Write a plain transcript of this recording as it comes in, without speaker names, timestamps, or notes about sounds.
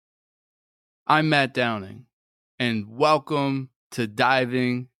I'm Matt Downing, and welcome to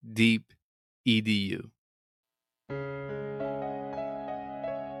Diving Deep EDU.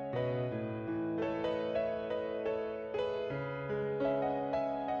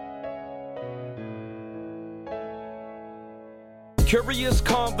 Curious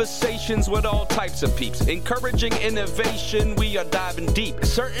conversations with all types of peeps. Encouraging innovation, we are diving deep.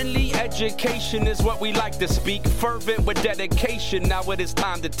 Certainly education is what we like to speak. Fervent with dedication, now it is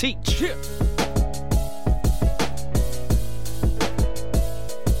time to teach. Yeah.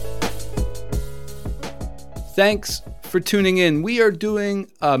 Thanks for tuning in. We are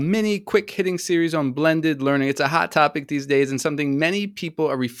doing a mini quick hitting series on blended learning. It's a hot topic these days and something many people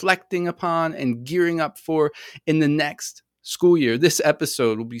are reflecting upon and gearing up for in the next school year. This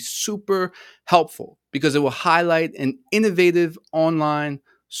episode will be super helpful because it will highlight an innovative online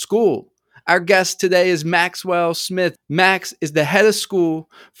school. Our guest today is Maxwell Smith. Max is the head of school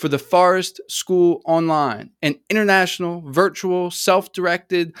for the Forest School Online, an international, virtual,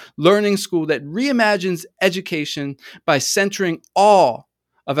 self-directed learning school that reimagines education by centering all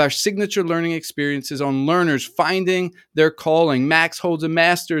of our signature learning experiences on learners finding their calling. Max holds a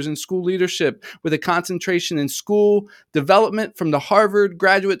master's in school leadership with a concentration in school development from the Harvard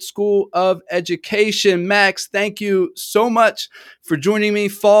Graduate School of Education. Max, thank you so much for joining me.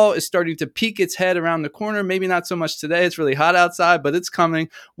 Fall is starting to peek its head around the corner. Maybe not so much today. It's really hot outside, but it's coming.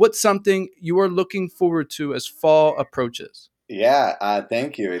 What's something you are looking forward to as fall approaches? Yeah,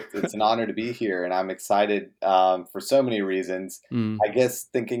 thank you. It's an honor to be here, and I'm excited for so many reasons. I guess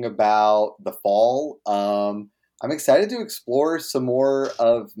thinking about the fall, I'm excited to explore some more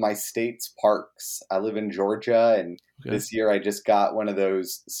of my state's parks. I live in Georgia, and this year I just got one of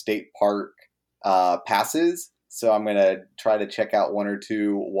those state park passes, so I'm going to try to check out one or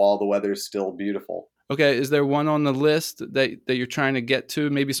two while the weather's still beautiful. Okay, is there one on the list that you're trying to get to?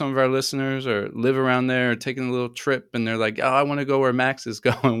 Maybe some of our listeners or live around there or taking a little trip and they're like, oh, I want to go where Max is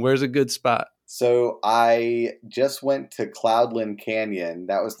going. Where's a good spot? So I just went to Cloudland Canyon.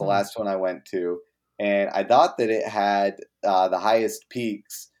 That was the last one I went to. And I thought that it had the highest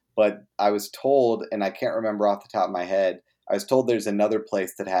peaks, but I was told, and I can't remember off the top of my head, I was told there's another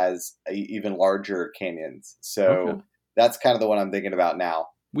place that has even larger canyons. So that's kind of the one I'm thinking about now.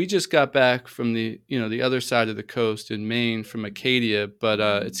 We just got back from the other side of the coast in Maine from Acadia, but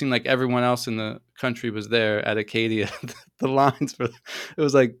it seemed like everyone else in the country was there at Acadia. The lines it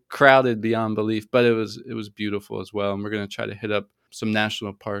was like crowded beyond belief, but it was beautiful as well. And we're going to try to hit up some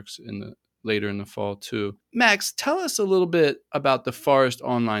national parks later in the fall too. Max, tell us a little bit about the Forest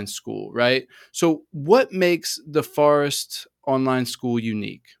Online School, right? So what makes the Forest Online School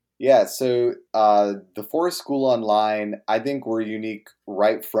unique? Yeah, so the Forest School Online, I think we're unique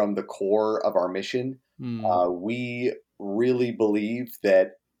right from the core of our mission. We really believe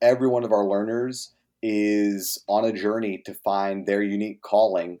that every one of our learners is on a journey to find their unique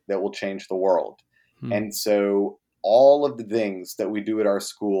calling that will change the world. And so all of the things that we do at our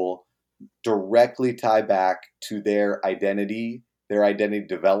school directly tie back to their identity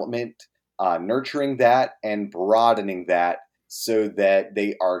development, nurturing that and broadening that, so that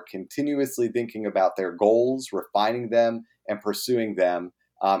they are continuously thinking about their goals, refining them, and pursuing them.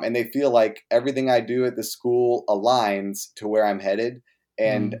 And they feel like everything I do at the school aligns to where I'm headed.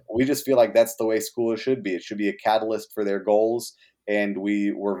 And we just feel like that's the way school should be. It should be a catalyst for their goals. And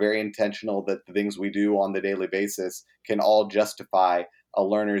we're very intentional that the things we do on the daily basis can all justify a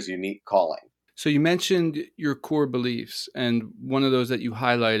learner's unique calling. So you mentioned your core beliefs, and one of those that you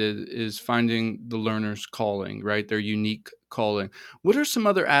highlighted is finding the learner's calling, right? Their unique calling. What are some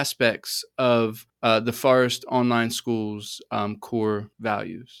other aspects of the Forest Online School's core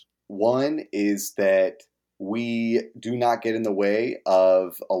values? One is that we do not get in the way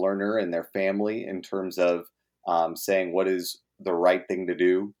of a learner and their family in terms of saying what is the right thing to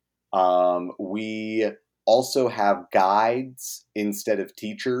do. We also have guides instead of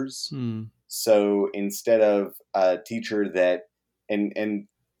teachers. So instead of a teacher that,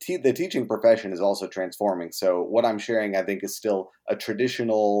 the teaching profession is also transforming. So what I'm sharing, I think, is still a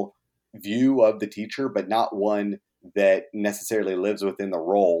traditional view of the teacher, but not one that necessarily lives within the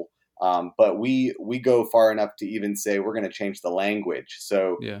role. But we go far enough to even say we're going to change the language.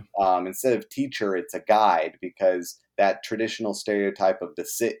 So instead of teacher, it's a guide, because that traditional stereotype of the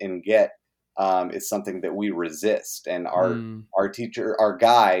sit and get is something that we resist. And our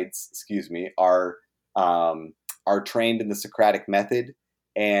guides, are trained in the Socratic method,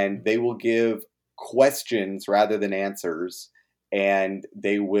 and they will give questions rather than answers, and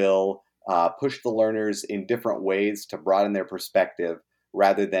they will push the learners in different ways to broaden their perspective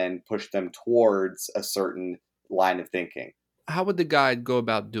rather than push them towards a certain line of thinking. How would the guide go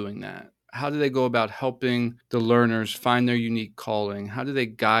about doing that? how do they go about helping the learners find their unique calling? How do they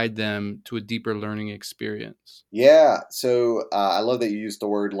guide them to a deeper learning experience? Yeah, so I love that you used the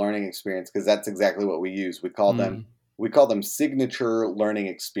word learning experience because that's exactly what we use. We call them signature learning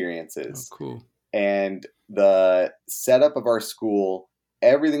Oh, experiences. cool. And the setup of our school,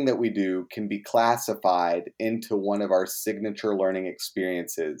 everything that we do can be classified into one of our signature learning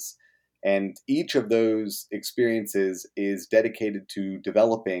experiences. And each of those experiences is dedicated to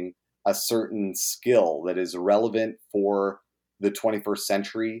developing a certain skill that is relevant for the 21st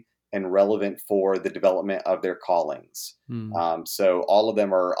century and relevant for the development of their callings. So all of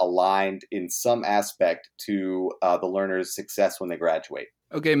them are aligned in some aspect to the learner's success when they graduate.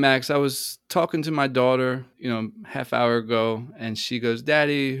 Okay, Max, I was talking to my daughter, half hour ago, and she goes,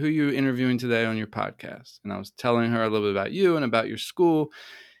 "Daddy, who are you interviewing today on your podcast?" And I was telling her a little bit about you and about your school.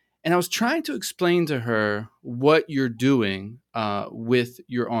 And I was trying to explain to her what you're doing with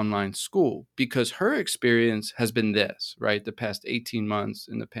your online school, because her experience has been this, right? The past 18 months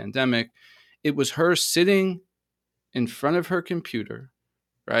in the pandemic, it was her sitting in front of her computer,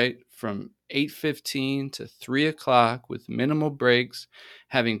 right? From 8:15 to 3 o'clock with minimal breaks,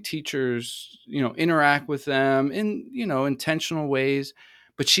 having teachers, interact with them in, intentional ways,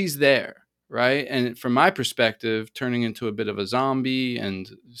 but she's there, right? And from my perspective, turning into a bit of a zombie and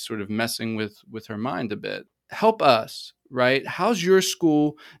sort of messing with her mind a bit. Help us, right? How's your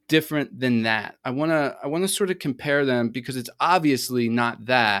school different than that? I want to sort of compare them because it's obviously not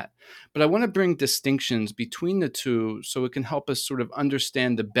that, but I want to bring distinctions between the two so it can help us sort of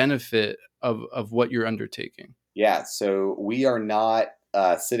understand the benefit of what you're undertaking. Yeah, so we are not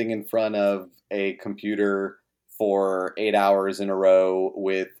sitting in front of a computer for 8 hours in a row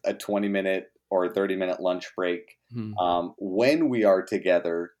with a 20-minute or 30-minute lunch break. When we are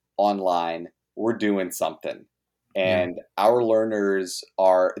together online, we're doing something. And our learners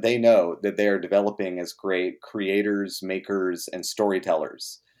they know that they are developing as great creators, makers, and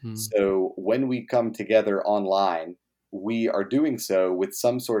storytellers. So when we come together online, we are doing so with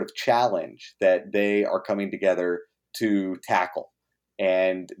some sort of challenge that they are coming together to tackle.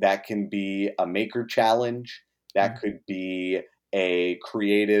 And that can be a maker challenge, that could be a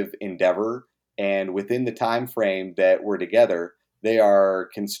creative endeavor. And within the time frame that we're together, they are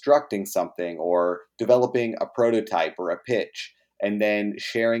constructing something or developing a prototype or a pitch, and then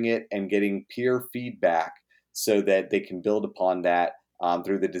sharing it and getting peer feedback so that they can build upon that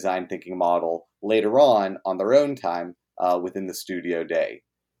through the design thinking model later on their own time within the studio day.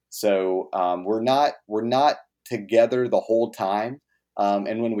 So we're not together the whole time,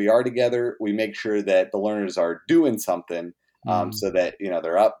 and when we are together, we make sure that the learners are doing something so that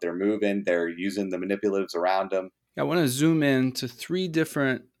they're up, they're moving, they're using the manipulatives around them. I want to zoom in to three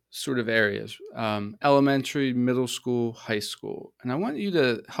different sort of areas: elementary, middle school, high school. And I want you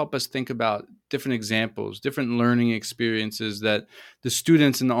to help us think about different examples, different learning experiences that the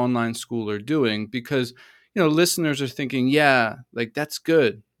students in the online school are doing, because listeners are thinking, yeah, like that's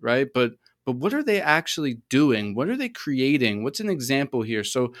good, right? But what are they actually doing? What are they creating? What's an example here?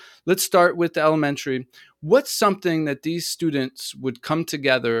 So let's start with the elementary. What's something that these students would come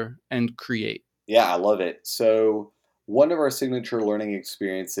together and create? Yeah, I love it. So one of our signature learning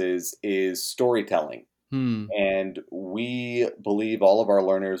experiences is storytelling. And we believe all of our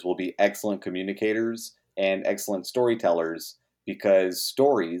learners will be excellent communicators and excellent storytellers because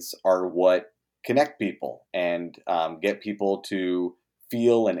stories are what connect people and get people to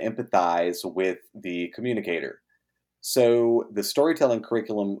feel and empathize with the communicator. So the storytelling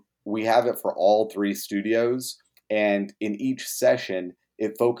curriculum, we have it for all three studios. And in each session,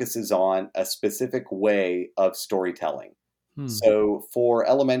 it focuses on a specific way of storytelling. So for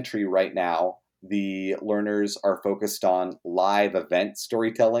elementary right now, the learners are focused on live event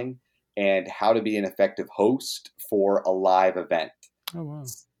storytelling and how to be an effective host for a live event. Oh, wow.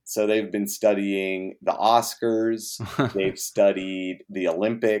 So they've been studying the Oscars, they've studied the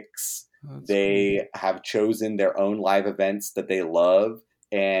Olympics, they have chosen their own live events that they love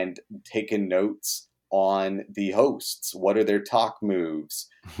and taken notes on the hosts. What are their talk moves?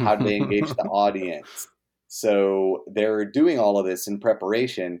 How do they engage the audience? So they're doing all of this in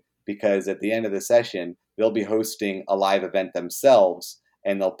preparation because at the end of the session, they'll be hosting a live event themselves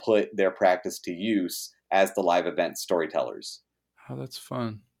and they'll put their practice to use as the live event storytellers. Oh, that's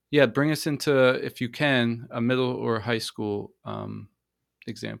fun. Yeah, bring us into, if you can, a middle or high school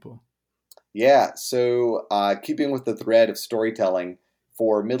example. Yeah, so keeping with the thread of storytelling,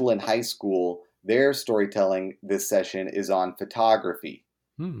 for middle and high school, their storytelling this session is on photography.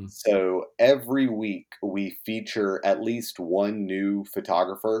 So every week we feature at least one new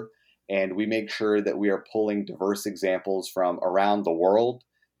photographer, and we make sure that we are pulling diverse examples from around the world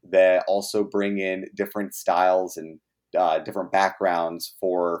that also bring in different styles and different backgrounds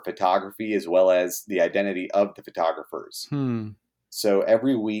for photography, as well as the identity of the photographers. So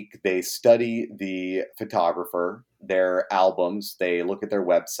every week they study the photographer, their albums, they look at their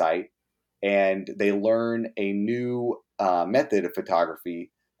website, and they learn a new method of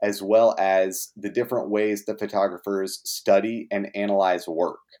photography, as well as the different ways that photographers study and analyze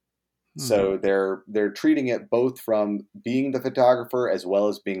work. So they're treating it both from being the photographer as well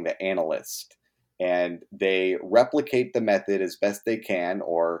as being the analyst, and they replicate the method as best they can,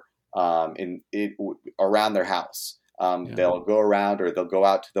 or around their house. They'll go around, or they'll go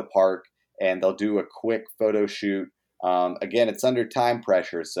out to the park, and they'll do a quick photo shoot. Again, it's under time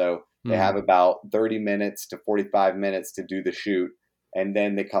pressure, so they have about 30 minutes to 45 minutes to do the shoot, and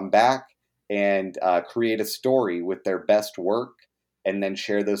then they come back and create a story with their best work, and then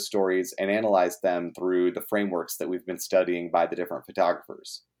share those stories and analyze them through the frameworks that we've been studying by the different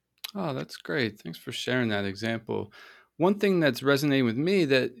photographers. Oh, that's great. Thanks for sharing that example. One thing that's resonating with me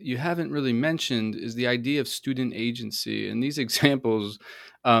that you haven't really mentioned is the idea of student agency. And these examples,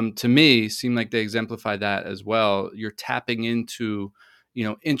 to me, seem like they exemplify that as well. You're tapping into,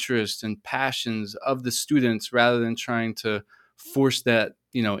 interests and passions of the students rather than trying to force that,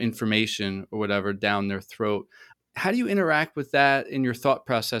 information or whatever down their throat. How do you interact with that in your thought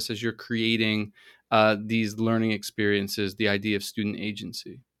process as you're creating these learning experiences, the idea of student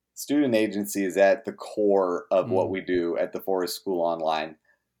agency? Student agency is at the core of what we do at the Forest School Online.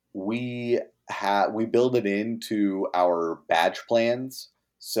 We build it into our badge plans.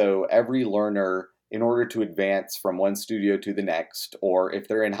 So every learner, in order to advance from one studio to the next, or if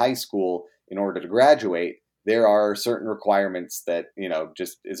they're in high school, in order to graduate, there are certain requirements that,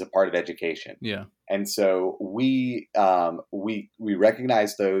 just is a part of education. Yeah. And so we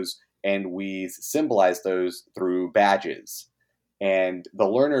recognize those, and we symbolize those through badges. And the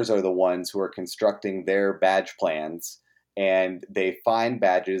learners are the ones who are constructing their badge plans, and they find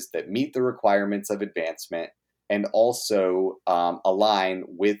badges that meet the requirements of advancement and also align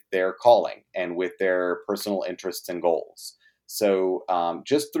with their calling and with their personal interests and goals. So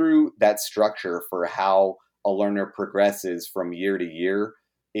just through that structure for how a learner progresses from year to year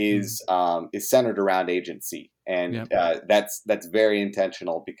is centered around agency. And that's very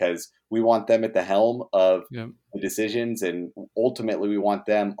intentional, because we want them at the helm of the decisions, and ultimately we want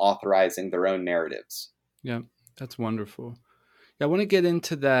them authorizing their own narratives. Yeah, that's wonderful. Yeah, I want to get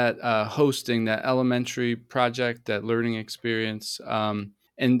into that hosting, that elementary project, that learning experience,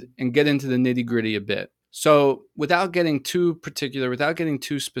 and get into the nitty gritty a bit. So without getting too particular, without getting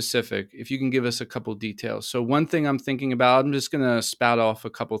too specific, if you can give us a couple details. So one thing I'm thinking about, I'm just going to spout off a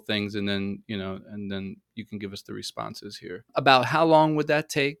couple things, and then, and then you can give us the responses here. About how long would that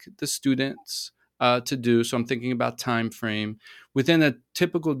take the students to do? So I'm thinking about time frame. Within a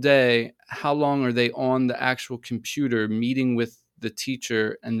typical day, how long are they on the actual computer meeting with the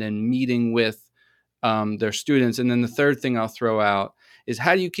teacher and then meeting with their students? And then the third thing I'll throw out is,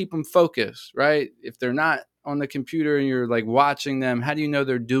 how do you keep them focused, right? If they're not on the computer and you're like watching them, how do you know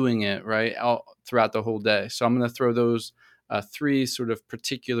they're doing it, right, throughout the whole day? So I'm going to throw those three sort of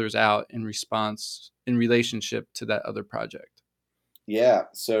particulars out in response, in relationship to that other project. Yeah.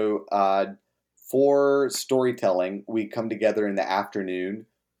 So for storytelling, we come together in the afternoon.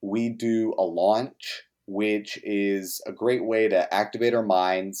 We do a launch, which is a great way to activate our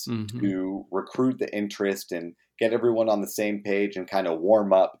minds, to recruit the interest and get everyone on the same page and kind of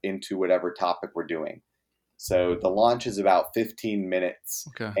warm up into whatever topic we're doing. So the launch is about 15 minutes,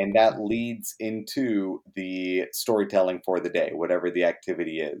 and that leads into the storytelling for the day, whatever the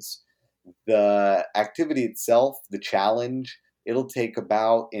activity is. The activity itself, the challenge, it'll take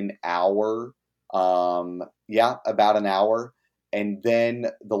about an hour. About an hour. And then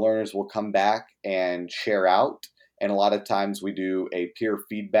the learners will come back and share out. And a lot of times we do a peer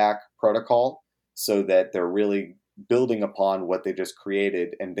feedback protocol, so that they're really building upon what they just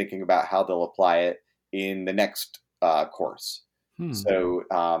created and thinking about how they'll apply it in the next course. So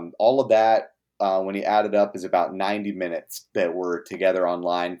all of that, when you add it up, is about 90 minutes that we're together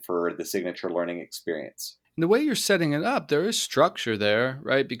online for the signature learning experience. And the way you're setting it up, there is structure there,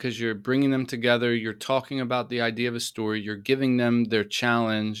 right? Because you're bringing them together, you're talking about the idea of a story, you're giving them their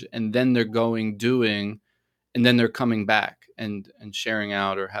challenge, and then they're doing, and then they're coming back and sharing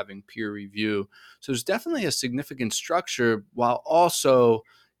out or having peer review. So there's definitely a significant structure, while also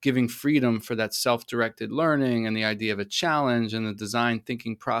giving freedom for that self-directed learning and the idea of a challenge and the design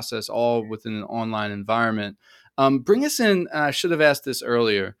thinking process, all within an online environment. Bring us in, I should have asked this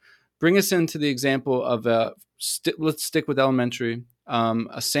earlier, bring us into the example of, let's stick with elementary.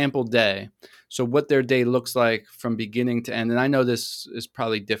 a sample day. So what their day looks like from beginning to end. And I know this is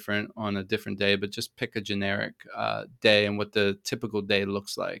probably different on a different day, but just pick a generic day and what the typical day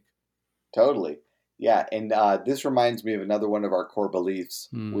looks like. Totally. Yeah. And this reminds me of another one of our core beliefs,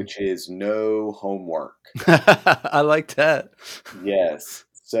 which is no homework. I like that. Yes.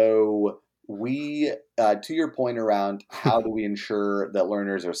 So we, to your point around how do we ensure that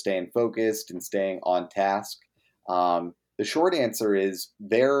learners are staying focused and staying on task, the short answer is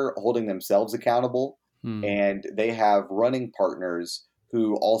they're holding themselves accountable and they have running partners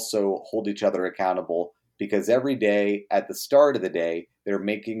who also hold each other accountable because every day at the start of the day, they're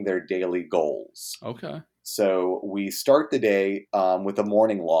making their daily goals. Okay. So we start the day with a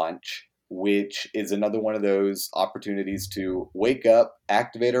morning launch, which is another one of those opportunities to wake up,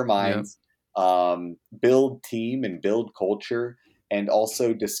 activate our minds, build team and build culture, and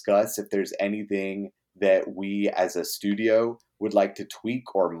also discuss if there's anything that we as a studio would like to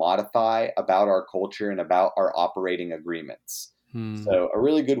tweak or modify about our culture and about our operating agreements. So a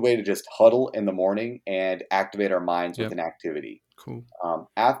really good way to just huddle in the morning and activate our minds with an activity. Cool.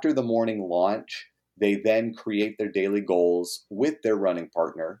 After the morning launch, they then create their daily goals with their running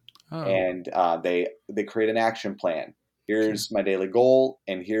partner, and they create an action plan. Here's my daily goal,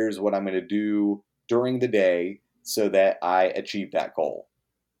 and here's what I'm going to do during the day so that I achieve that goal.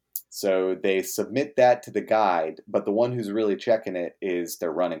 So they submit that to the guide, but the one who's really checking it is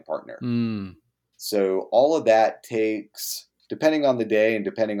their running partner. So all of that takes, depending on the day and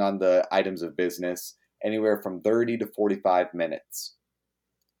depending on the items of business, anywhere from 30 to 45 minutes.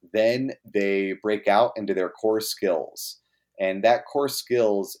 Then they break out into their core skills. And that core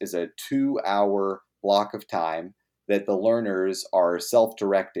skills is a 2-hour block of time that the learners are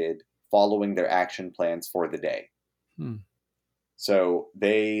self-directed following their action plans for the day. So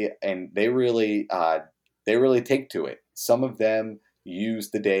they really take to it. Some of them use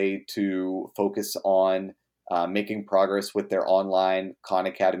the day to focus on making progress with their online Khan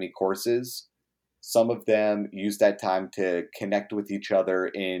Academy courses. Some of them use that time to connect with each other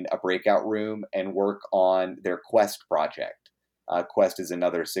in a breakout room and work on their Quest project. Quest is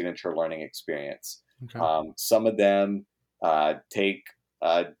another signature learning experience. Okay. Some of them take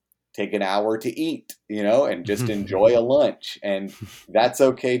an hour to eat, and just enjoy a lunch, and that's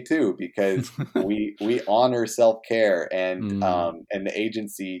okay too because we honor self-care and the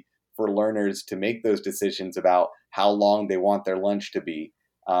agency for learners to make those decisions about how long they want their lunch to be.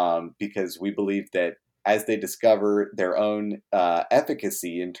 Because we believe that as they discover their own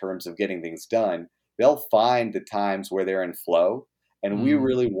efficacy in terms of getting things done, they'll find the times where they're in flow. And we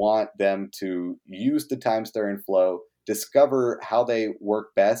really want them to use the times they're in flow, discover how they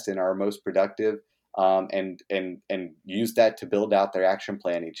work best and are most productive, and use that to build out their action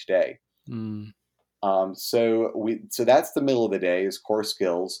plan each day. So that's the middle of the day is core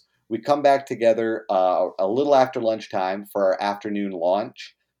skills. We come back together a little after lunchtime for our afternoon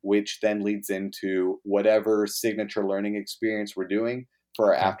launch, which then leads into whatever signature learning experience we're doing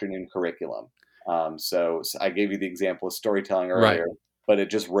for our afternoon curriculum. So I gave you the example of storytelling earlier, but it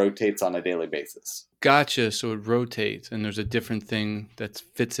just rotates on a daily basis. Gotcha. So it rotates, and there's a different thing that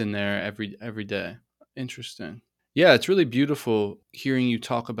fits in there every day. Interesting. Yeah, it's really beautiful hearing you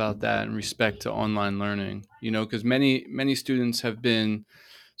talk about that in respect to online learning, because many students have been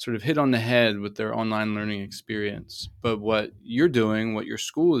sort of hit on the head with their online learning experience. But what you're doing, what your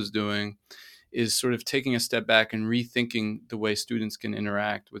school is doing, is sort of taking a step back and rethinking the way students can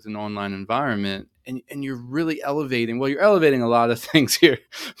interact with an online environment. And you're really you're elevating a lot of things here,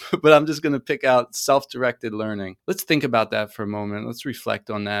 but I'm just going to pick out self-directed learning. Let's think about that for a moment. Let's reflect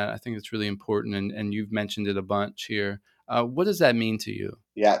on that. I think it's really important. And you've mentioned it a bunch here. What does that mean to you?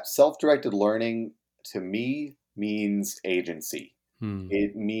 Yeah, self-directed learning to me means agency.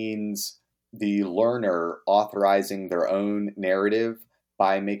 It means the learner authorizing their own narrative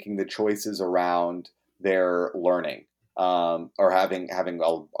by making the choices around their learning, or having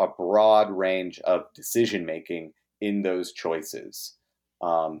a broad range of decision making in those choices.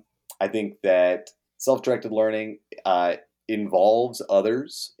 I think that self-directed learning involves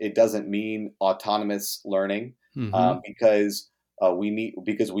others. It doesn't mean autonomous learning, because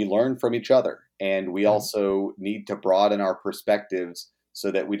we learn from each other, and we also need to broaden our perspectives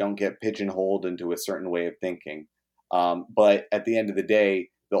so that we don't get pigeonholed into a certain way of thinking. But at the end of the day,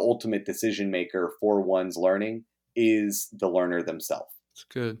 the ultimate decision maker for one's learning is the learner themselves. That's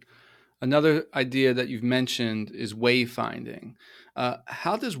good. Another idea that you've mentioned is wayfinding.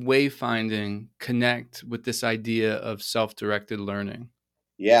 How does wayfinding connect with this idea of self-directed learning?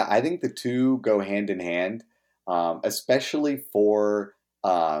 Yeah, I think the two go hand in hand, especially for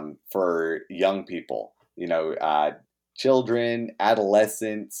young people. children,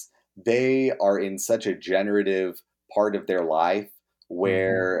 adolescents, they are in such a generative part of their life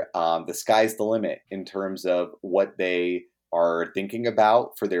where the sky's the limit in terms of what they are thinking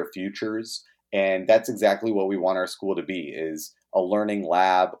about for their futures. And that's exactly what we want our school to be, is a learning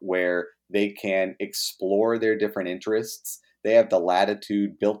lab where they can explore their different interests. They have the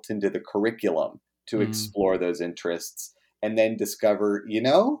latitude built into the curriculum to explore those interests and then discover,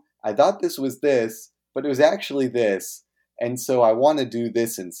 I thought this was this, but it was actually this. And so I want to do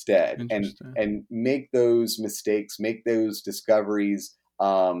this instead, and make those mistakes, make those discoveries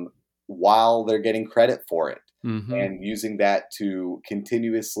while they're getting credit for it, and using that to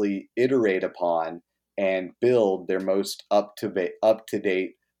continuously iterate upon and build their most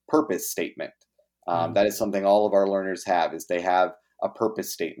up-to-date purpose statement. That is something all of our learners have, is they have a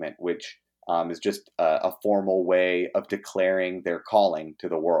purpose statement, which is just a formal way of declaring their calling to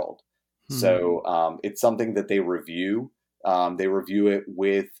the world. So it's something that they review. They review it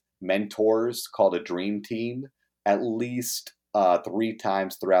with mentors called a dream team at least 3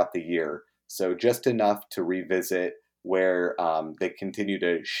 times throughout the year. So just enough to revisit, where they continue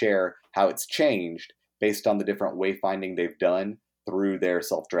to share how it's changed based on the different wayfinding they've done through their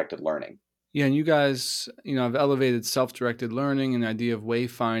self-directed learning. Yeah, and you guys, have elevated self-directed learning and the idea of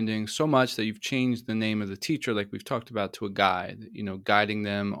wayfinding so much that you've changed the name of the teacher, like we've talked about, to a guide, guiding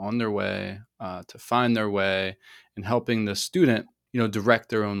them on their way to find their way, and helping the student, direct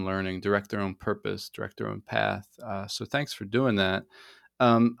their own learning, direct their own purpose, direct their own path. So thanks for doing that.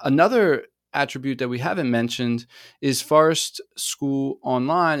 Another attribute that we haven't mentioned is Forest School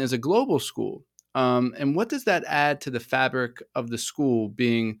Online is a global school. And what does that add to the fabric of the school,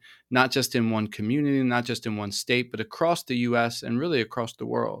 being not just in one community, not just in one state, but across the U.S. and really across the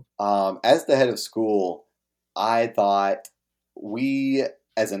world? As the head of school, I thought we,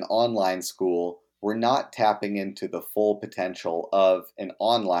 as an online school, were not tapping into the full potential of an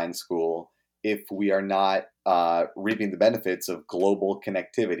online school if we are not reaping the benefits of global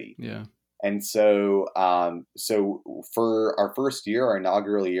connectivity. Yeah. And so for our first year, our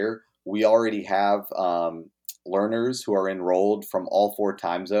inaugural year, we already have learners who are enrolled from all 4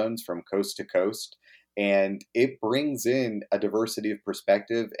 time zones, from coast to coast. And it brings in a diversity of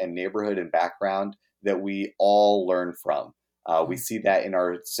perspective and neighborhood and background that we all learn from. We see that in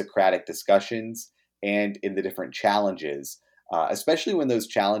our Socratic discussions and in the different challenges, especially when those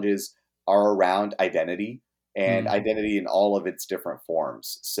challenges are around identity and identity in all of its different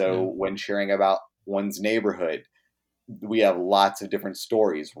forms. So when sharing about one's neighborhood, we have lots of different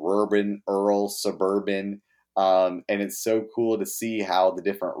stories: urban, rural, suburban. And it's so cool to see how the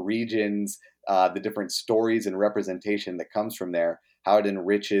different regions, the different stories and representation that comes from there, how it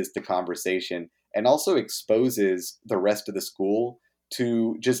enriches the conversation and also exposes the rest of the school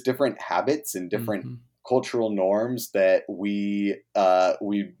to just different habits and different cultural norms that we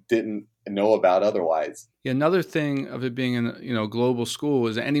didn't know about otherwise. Yeah, another thing of it being in a global school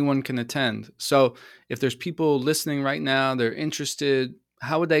is that anyone can attend. So if there's people listening right now, they're interested,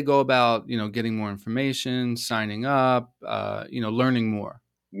 how would they go about getting more information, signing up, learning more?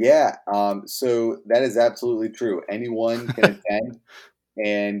 Yeah, so that is absolutely true. Anyone can attend,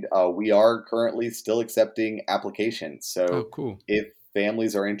 and we are currently still accepting applications. So cool. If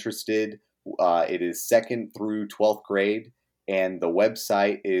families are interested, it is 2nd through 12th grade. And the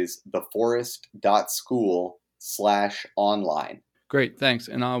website is theforest.school/online. Great, thanks.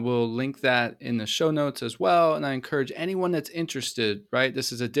 And I will link that in the show notes as well. And I encourage anyone that's interested, right?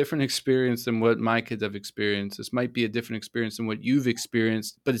 This is a different experience than what my kids have experienced. This might be a different experience than what you've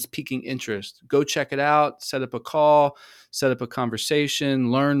experienced, but it's piquing interest. Go check it out, set up a call, set up a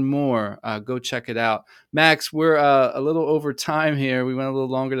conversation, learn more. Go check it out. Max, we're a little over time here. We went a little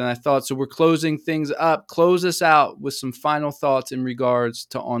longer than I thought. So we're closing things up. Close us out with some final thoughts in regards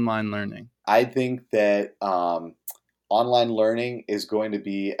to online learning. I think that online learning is going to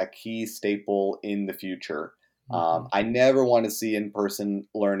be a key staple in the future. I never want to see in-person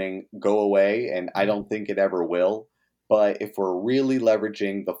learning go away, and I don't think it ever will. But if we're really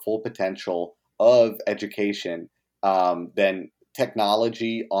leveraging the full potential of education, then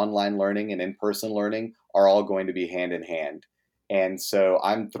technology, online learning, and in-person learning are all going to be hand in hand. And so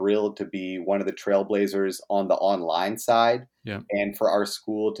I'm thrilled to be one of the trailblazers on the online side, and for our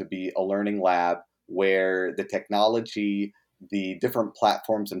school to be a learning lab where the technology, the different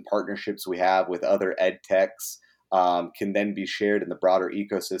platforms and partnerships we have with other ed techs can then be shared in the broader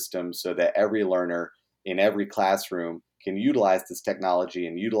ecosystem, so that every learner in every classroom can utilize this technology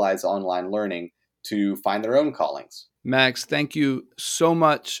and utilize online learning to find their own callings. Max, thank you so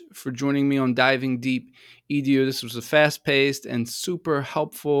much for joining me on Diving Deep EDU. This was a fast-paced and super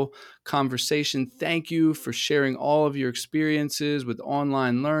helpful conversation. Thank you for sharing all of your experiences with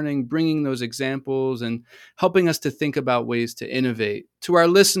online learning, bringing those examples, and helping us to think about ways to innovate. To our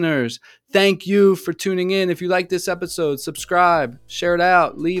listeners, thank you for tuning in. If you like this episode, subscribe, share it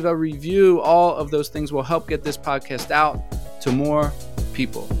out, leave a review. All of those things will help get this podcast out to more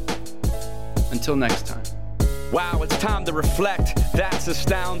people. Until next time. Wow, it's time to reflect. That's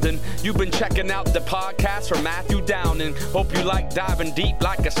astounding. You've been checking out the podcast from Matthew Downing. Hope you like diving deep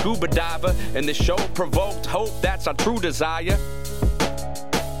like a scuba diver. And the show provoked hope, that's our true desire.